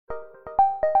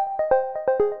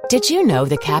Did you know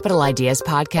the Capital Ideas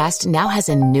podcast now has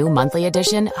a new monthly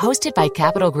edition hosted by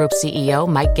Capital Group CEO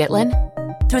Mike Gitlin?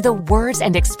 Through the words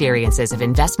and experiences of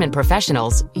investment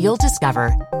professionals, you'll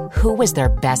discover who was their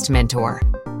best mentor,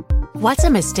 what's a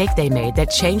mistake they made that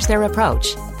changed their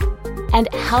approach, and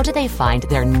how do they find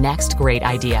their next great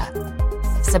idea.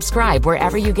 Subscribe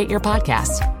wherever you get your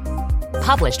podcasts.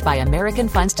 Published by American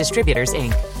Funds Distributors,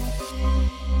 Inc.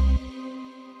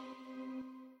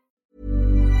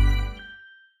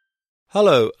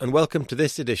 Hello and welcome to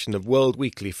this edition of World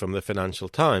Weekly from the Financial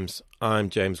Times. I'm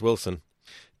James Wilson.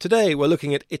 Today we're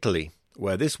looking at Italy,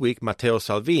 where this week Matteo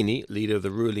Salvini, leader of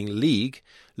the ruling League,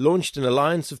 launched an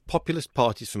alliance of populist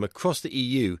parties from across the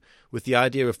EU with the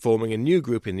idea of forming a new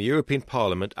group in the European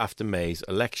Parliament after May's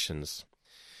elections.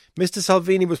 Mr.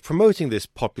 Salvini was promoting this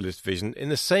populist vision in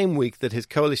the same week that his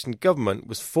coalition government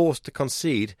was forced to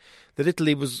concede that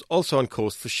Italy was also on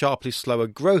course for sharply slower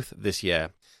growth this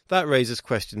year. That raises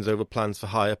questions over plans for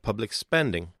higher public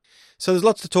spending. So there's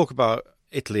lots to talk about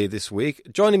Italy this week.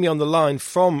 Joining me on the line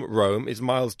from Rome is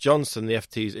Miles Johnson, the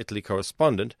FT's Italy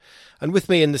correspondent. And with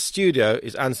me in the studio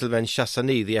is Anne-Sylvaine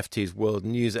Chassani, the FT's World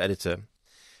News editor.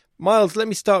 Miles, let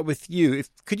me start with you.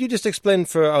 Could you just explain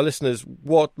for our listeners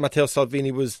what Matteo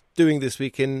Salvini was doing this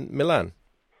week in Milan?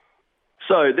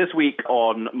 So this week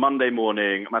on Monday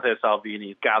morning, Matteo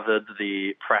Salvini gathered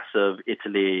the press of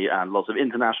Italy and lots of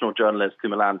international journalists to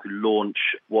Milan to launch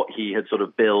what he had sort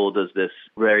of billed as this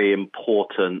very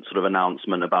important sort of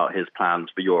announcement about his plans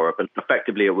for Europe. And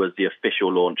effectively, it was the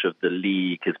official launch of the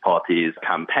League, his party's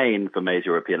campaign for May's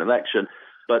European election.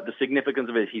 But the significance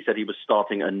of it, he said he was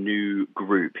starting a new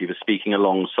group. He was speaking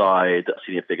alongside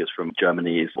senior figures from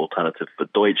Germany's Alternative for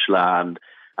Deutschland,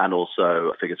 and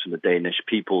also figures from the Danish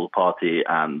People's Party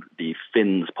and the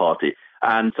Finns Party.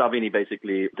 And Salvini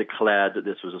basically declared that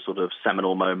this was a sort of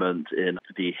seminal moment in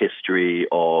the history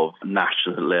of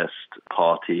nationalist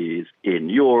parties in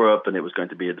Europe, and it was going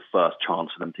to be the first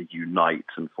chance for them to unite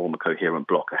and form a coherent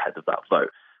bloc ahead of that vote.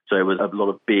 So it was a lot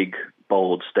of big,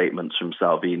 bold statements from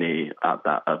Salvini at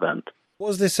that event.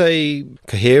 Was this a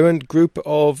coherent group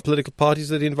of political parties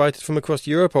that he invited from across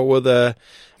Europe, or were there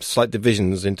slight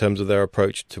divisions in terms of their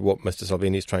approach to what Mr.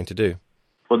 Salvini is trying to do?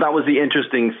 Well, that was the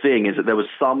interesting thing, is that there was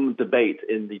some debate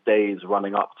in the days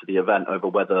running up to the event over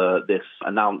whether this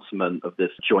announcement of this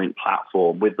joint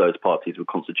platform with those parties would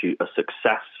constitute a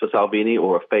success for Salvini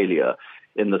or a failure,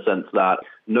 in the sense that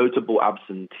notable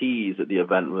absentees at the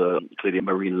event were clearly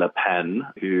Marine Le Pen,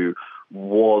 who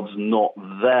was not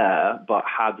there but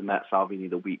had met Salvini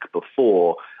the week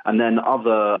before, and then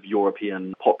other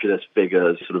European populist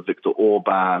figures, sort of Viktor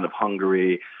Orban of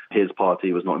Hungary. His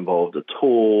party was not involved at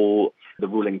all. The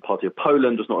ruling party of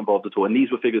Poland was not involved at all. And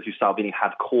these were figures who Salvini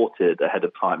had courted ahead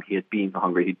of time. He had been to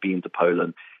Hungary, he'd been to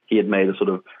Poland. He had made a sort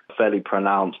of fairly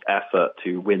pronounced effort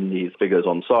to win these figures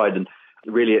on side. And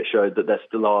really, it showed that there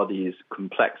still are these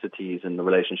complexities in the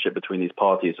relationship between these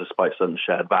parties, despite certain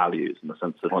shared values, in the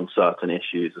sense that on certain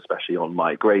issues, especially on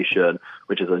migration,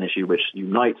 which is an issue which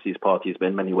unites these parties, but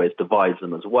in many ways divides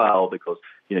them as well, because,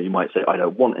 you know, you might say, I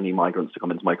don't want any migrants to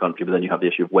come into my country, but then you have the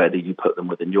issue of where do you put them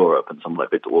within Europe? And someone like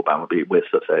Viktor Orban would be, we're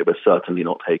certainly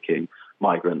not taking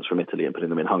migrants from Italy and putting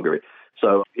them in Hungary.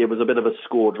 So it was a bit of a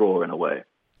score draw in a way.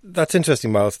 That's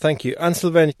interesting, Miles. Thank you.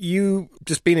 Anne-Sylvaine, you've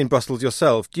just been in Brussels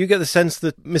yourself. Do you get the sense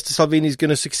that Mr. Salvini is going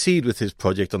to succeed with his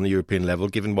project on the European level,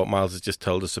 given what Miles has just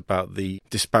told us about the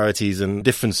disparities and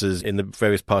differences in the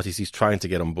various parties he's trying to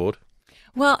get on board?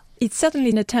 Well, it's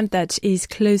certainly an attempt that is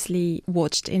closely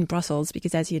watched in Brussels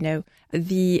because, as you know,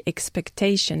 the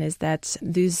expectation is that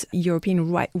these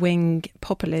European right-wing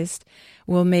populists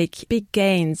will make big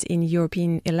gains in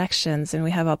European elections. And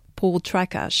we have a poll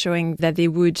tracker showing that they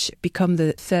would become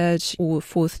the third or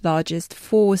fourth largest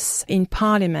force in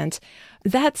parliament.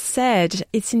 That said,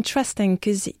 it's interesting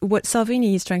because what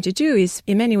Salvini is trying to do is,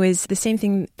 in many ways, the same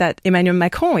thing that Emmanuel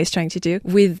Macron is trying to do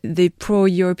with the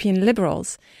pro-European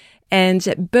liberals.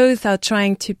 And both are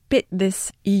trying to pit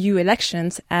this EU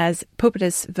elections as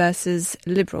populists versus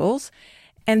liberals.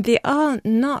 And they are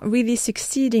not really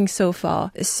succeeding so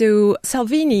far. So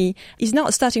Salvini is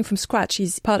not starting from scratch.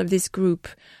 He's part of this group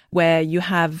where you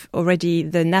have already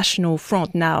the National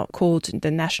Front, now called the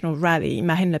National Rally,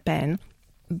 Marine Le Pen.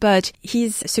 But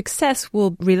his success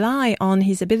will rely on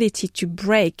his ability to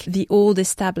break the old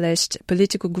established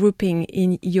political grouping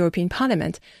in European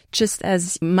Parliament, just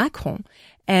as Macron.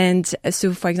 And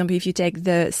so, for example, if you take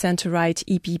the centre-right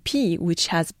EPP, which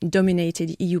has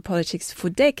dominated EU politics for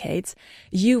decades,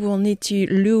 you will need to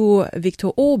lure Viktor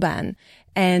Orban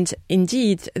and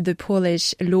indeed the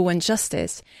Polish law and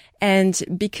justice. And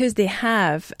because they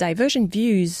have divergent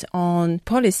views on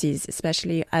policies,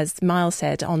 especially, as Miles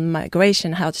said, on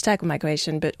migration, how to tackle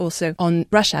migration, but also on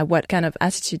Russia, what kind of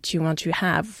attitude you want to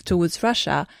have towards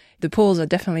Russia, the Poles are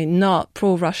definitely not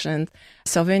pro-Russian.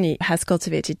 Salvini has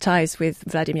cultivated ties with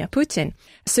Vladimir Putin.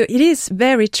 So it is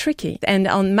very tricky. And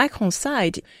on Macron's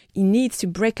side, he needs to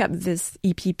break up this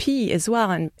EPP as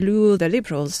well and lure the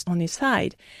liberals on his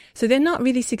side. So they're not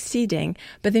really succeeding,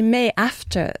 but they may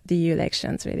after the EU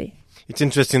elections, really. It's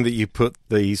interesting that you put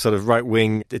the sort of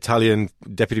right-wing Italian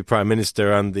deputy prime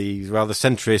minister and the rather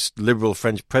centrist liberal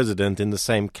French president in the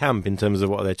same camp in terms of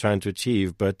what they're trying to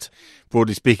achieve. But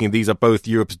broadly speaking, these are both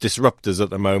Europe's disruptors at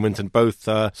the moment and both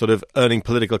sort of earning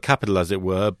political capital, as it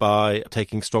were, by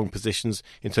taking strong positions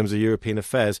in terms of European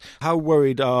affairs. How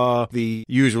worried are the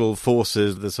usual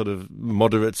forces, the sort of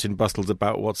moderates in Brussels,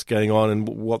 about what's going on and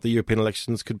what the European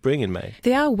elections could bring in May?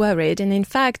 They are worried. And in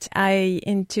fact, I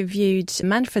interviewed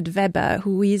Manfred Weber,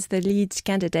 who is the lead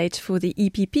candidate for the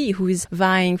EPP, who is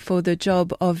vying for the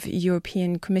job of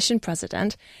European Commission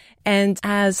President. And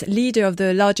as leader of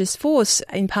the largest force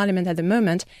in parliament at the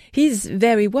moment, he's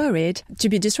very worried to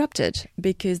be disrupted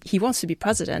because he wants to be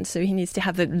president. So he needs to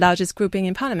have the largest grouping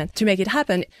in parliament to make it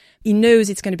happen. He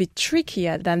knows it's going to be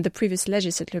trickier than the previous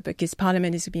legislature because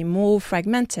parliament is going to be more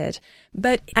fragmented.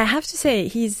 But I have to say,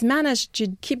 he's managed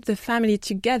to keep the family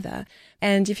together.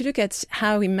 And if you look at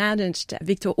how he managed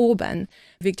Viktor Orban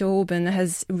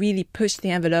has really pushed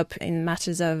the envelope in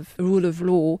matters of rule of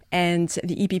law, and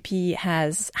the EPP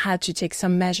has had to take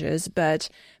some measures, but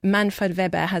Manfred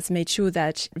Weber has made sure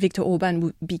that Viktor Orban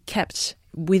would be kept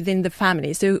within the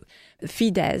family. So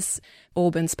Fidesz,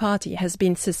 Orban's party, has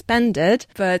been suspended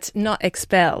but not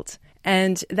expelled.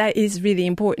 And that is really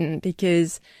important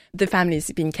because the family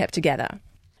is being kept together.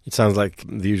 It sounds like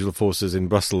the usual forces in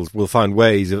Brussels will find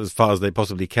ways, as far as they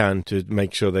possibly can, to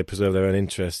make sure they preserve their own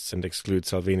interests and exclude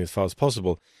Salvini as far as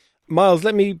possible. Miles,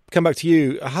 let me come back to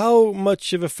you. How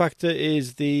much of a factor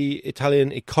is the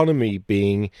Italian economy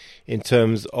being in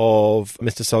terms of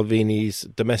Mr. Salvini's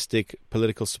domestic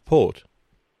political support?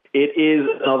 It is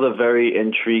another very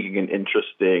intriguing and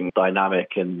interesting dynamic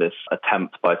in this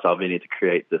attempt by Salvini to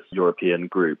create this European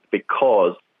group,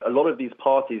 because a lot of these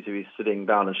parties who he's sitting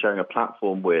down and sharing a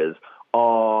platform with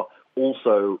are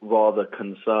also rather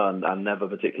concerned and never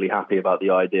particularly happy about the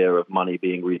idea of money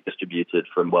being redistributed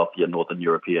from wealthier Northern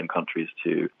European countries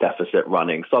to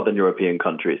deficit-running Southern European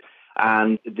countries.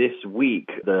 And this week,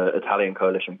 the Italian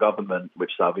coalition government,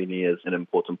 which Salvini is an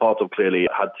important part of, clearly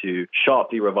had to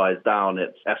sharply revise down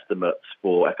its estimates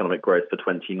for economic growth for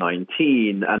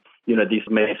 2019. And, these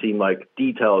may seem like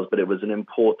details, but it was an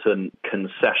important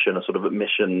concession, a sort of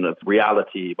admission of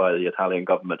reality by the Italian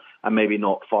government, and maybe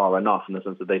not far enough in the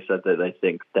sense that they said that they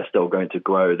think they're still going to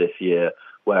grow this year,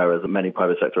 whereas many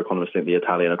private sector economists think the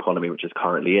Italian economy, which is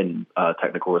currently in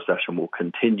technical recession, will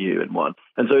continue in one.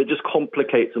 And so it just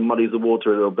complicates and muddies the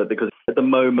water a little bit because at the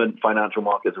moment, financial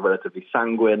markets are relatively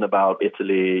sanguine about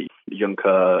Italy.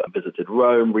 Juncker visited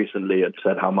Rome recently and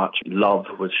said how much love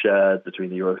was shared between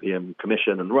the European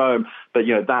Commission and Rome. But,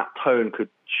 that tone could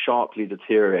sharply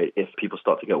deteriorate if people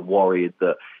start to get worried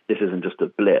that this isn't just a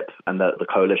blip and that the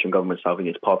coalition government Salvini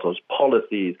is part of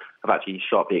policies have actually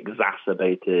sharply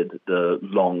exacerbated the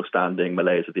long-standing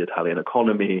malaise of the Italian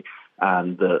economy,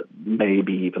 and that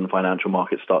maybe even the financial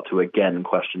markets start to again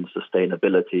question the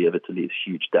sustainability of Italy's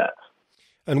huge debt.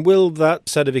 And will that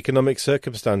set of economic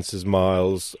circumstances,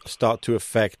 Miles, start to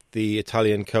affect the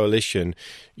Italian coalition?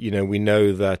 We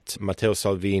know that Matteo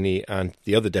Salvini and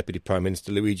the other Deputy Prime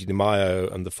Minister, Luigi Di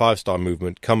Maio, and the Five Star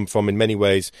Movement come from, in many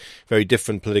ways, very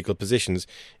different political positions.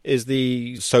 Is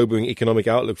the sobering economic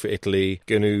outlook for Italy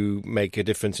going to make a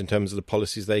difference in terms of the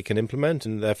policies they can implement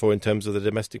and therefore in terms of the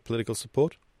domestic political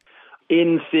support?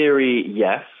 In theory,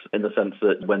 yes, in the sense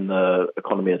that when the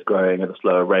economy is growing at a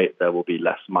slower rate, there will be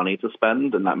less money to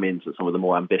spend. And that means that some of the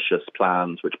more ambitious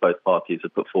plans, which both parties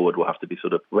have put forward, will have to be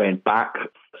sort of reined back.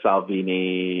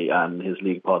 Salvini and his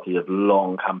League Party have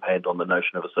long campaigned on the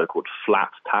notion of a so-called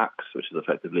flat tax, which is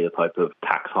effectively a type of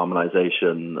tax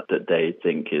harmonization that they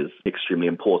think is extremely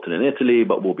important in Italy,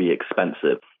 but will be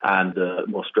expensive. And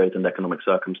more straitened economic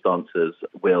circumstances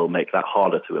will make that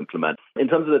harder to implement. In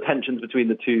terms of the tensions between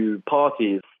the two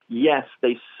parties, yes,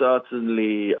 they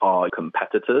certainly are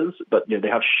competitors, but they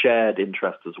have shared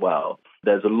interests as well.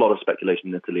 There's a lot of speculation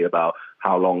in Italy about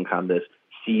how long can this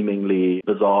seemingly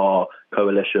bizarre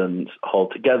coalitions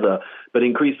hold together. But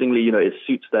increasingly, it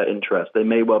suits their interest. They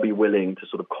may well be willing to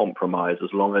sort of compromise as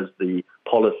long as the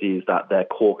policies that their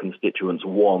core constituents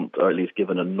want are at least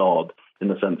given a nod, in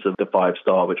the sense of the Five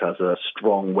Star, which has a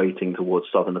strong weighting towards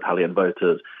southern Italian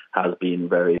voters, has been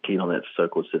very keen on its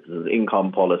so-called citizens'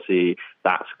 income policy.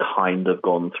 That's kind of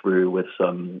gone through with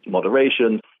some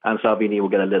moderation, and Salvini will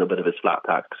get a little bit of his flat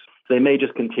tax. They may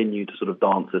just continue to sort of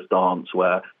dance this dance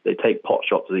where they take pot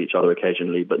shots at each other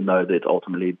occasionally, but know that it's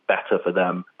ultimately better for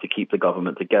them to keep the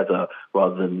government together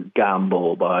rather than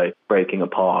gamble by breaking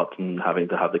apart and having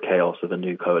to have the chaos of a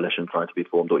new coalition trying to be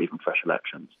formed or even fresh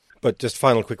elections. But just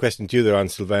final quick question to you there,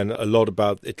 Anne-Sylvain. A lot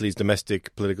about Italy's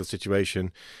domestic political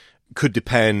situation could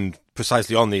depend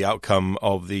precisely on the outcome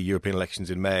of the European elections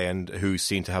in May and who's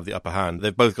seen to have the upper hand.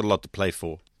 They've both got a lot to play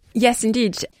for. Yes,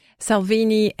 indeed.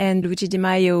 Salvini and Luigi Di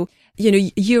Maio,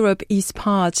 Europe is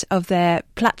part of their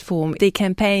platform. They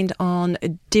campaigned on a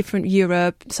different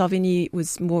Europe. Salvini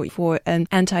was more for an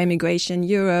anti-immigration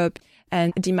Europe,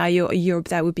 and Di Maio, a Europe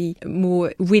that would be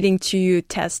more willing to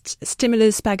test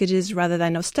stimulus packages rather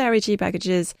than austerity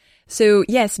packages. So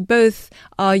yes, both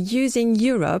are using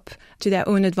Europe to their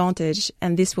own advantage,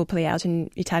 and this will play out in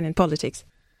Italian politics.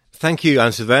 Thank you,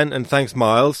 Anne-Sylvain, and thanks,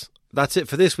 Miles. That's it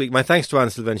for this week. My thanks to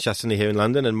Anne-Sylvain Chassany here in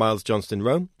London and Miles Johnston in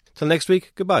Rome. Till next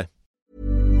week, goodbye.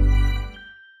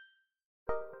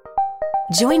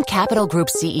 Join Capital Group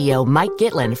CEO Mike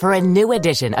Gitlin for a new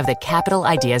edition of the Capital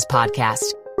Ideas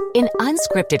Podcast. In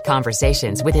unscripted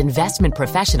conversations with investment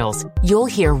professionals, you'll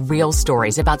hear real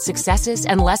stories about successes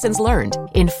and lessons learned,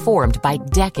 informed by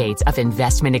decades of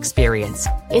investment experience.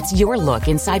 It's your look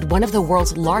inside one of the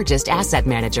world's largest asset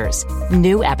managers.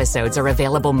 New episodes are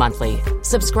available monthly.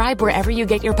 Subscribe wherever you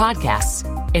get your podcasts.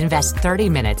 Invest 30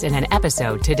 minutes in an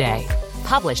episode today.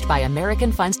 Published by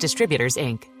American Funds Distributors,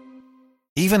 Inc.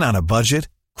 Even on a budget,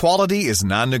 quality is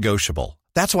non-negotiable.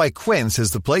 That's why Quince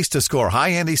is the place to score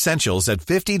high-end essentials at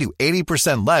 50 to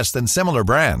 80% less than similar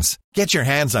brands. Get your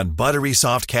hands on buttery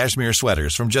soft cashmere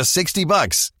sweaters from just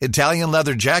 $60, Italian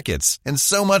leather jackets, and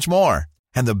so much more.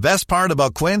 And the best part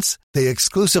about Quince, they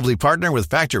exclusively partner with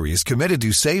factories committed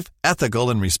to safe, ethical,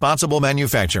 and responsible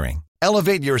manufacturing.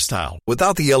 Elevate your style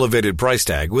without the elevated price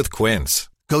tag with Quince.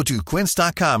 Go to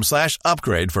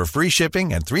quince.com/upgrade for free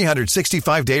shipping and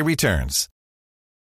 365-day returns.